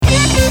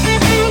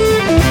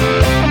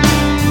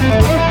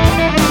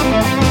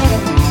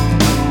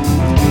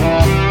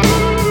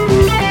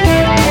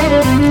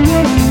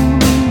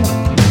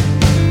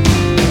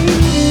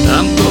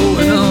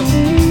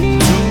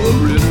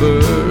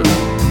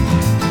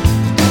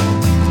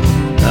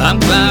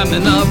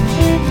climbing up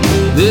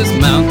this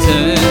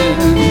mountain.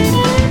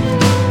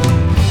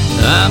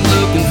 I'm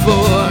looking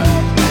for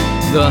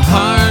the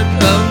heart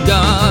of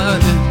God.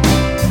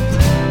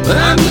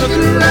 I'm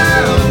looking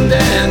around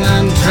and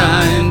I'm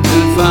trying to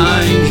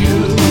find you.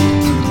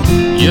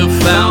 You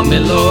found me,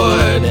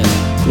 Lord,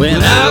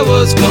 when I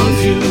was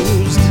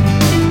confused.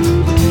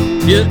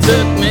 You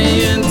took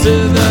me into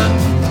the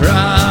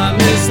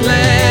promised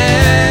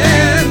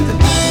land.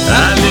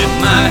 I lift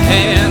my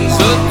hands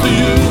up to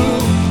you.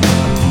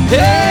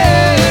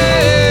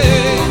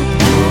 Hey,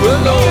 you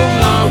alone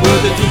are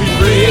worthy to be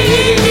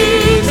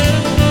praised.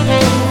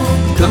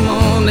 Come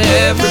on,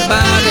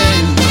 everybody,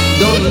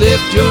 don't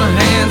lift your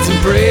hands in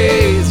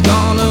praise.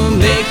 Gonna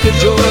make a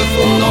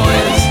joyful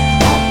noise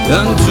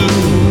unto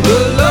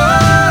the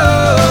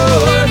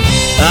Lord.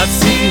 I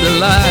see the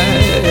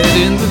light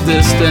in the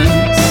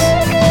distance.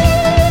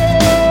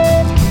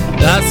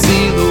 I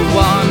see the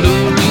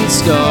wandering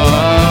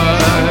star.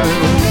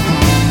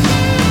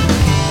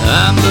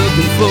 I'm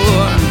looking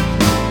for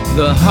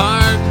the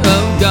heart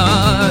of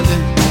God.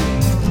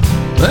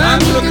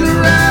 I'm looking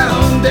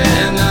around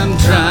and I'm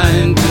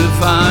trying to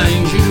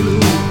find you.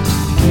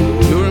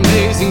 Your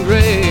amazing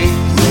grace,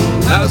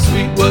 how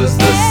sweet was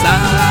the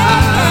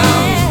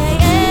sound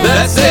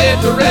that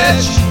saved a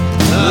wretch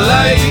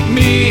like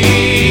me.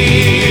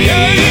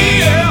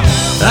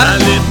 I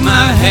lift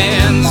my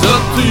hands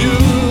up to you.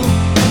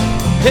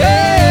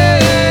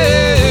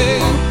 Hey,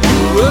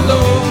 you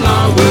alone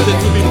are worthy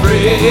to be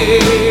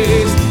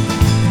praised.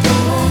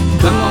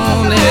 Come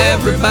on,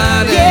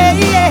 everybody,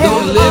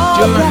 don't lift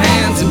your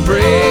hands in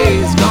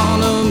praise.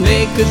 Gonna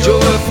make a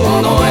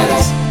joyful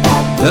noise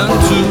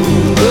unto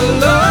the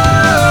Lord.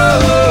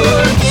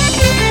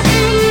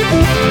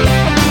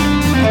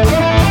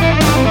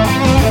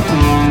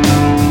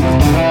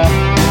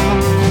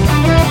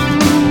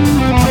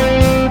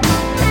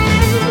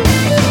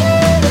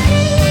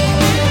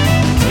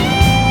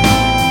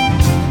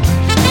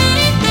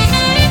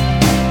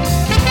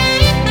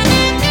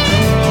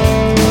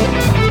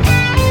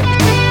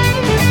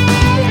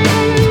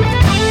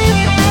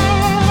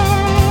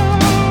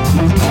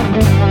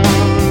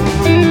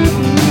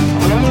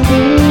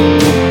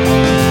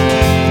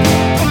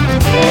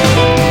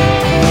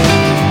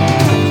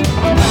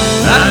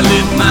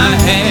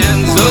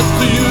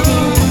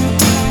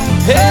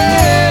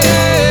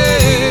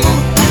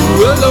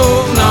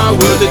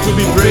 To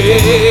be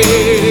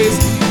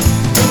praised.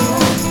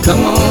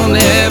 Come on,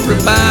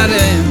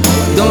 everybody,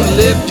 don't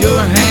lift your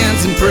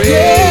hands in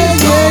praise.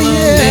 Gonna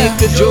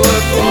make a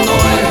joyful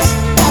noise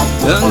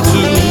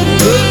unto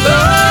the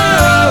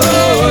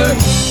Lord.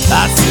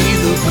 I see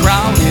the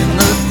crown in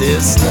the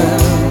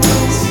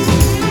distance.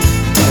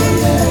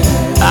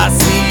 I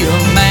see a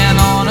man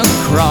on a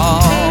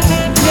cross.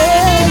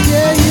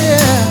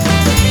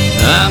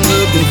 I'm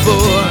looking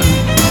for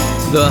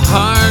the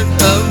heart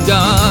of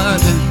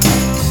God.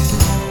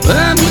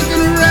 I'm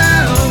looking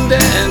around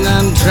and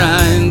I'm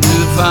trying to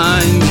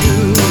find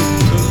you.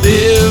 The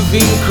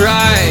living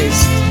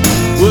Christ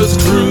was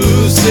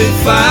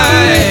crucified.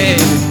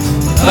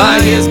 By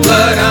His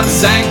blood I'm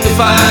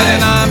sanctified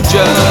and I'm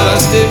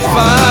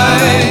justified.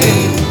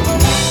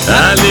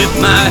 I lift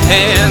my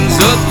hands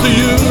up to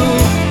you.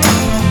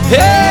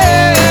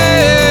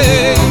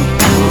 Hey,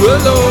 you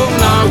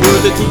alone are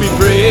worthy to be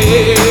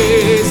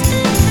praised.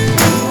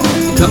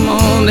 Come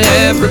on,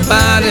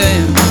 everybody,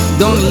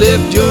 don't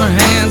lift your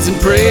hands in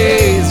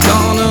praise.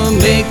 Gonna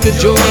make a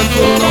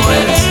joyful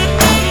noise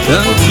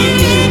unto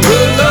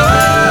the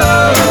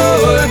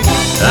Lord.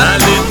 I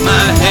lift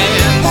my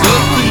hands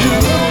up to you.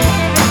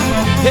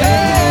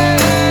 Hey,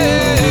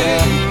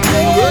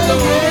 you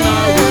alone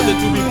are worthy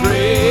to be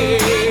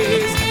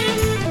praised.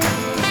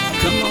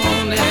 Come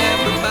on,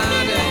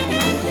 everybody,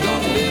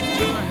 don't lift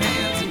your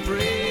hands in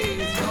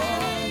praise.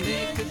 Gonna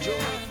make a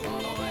joyful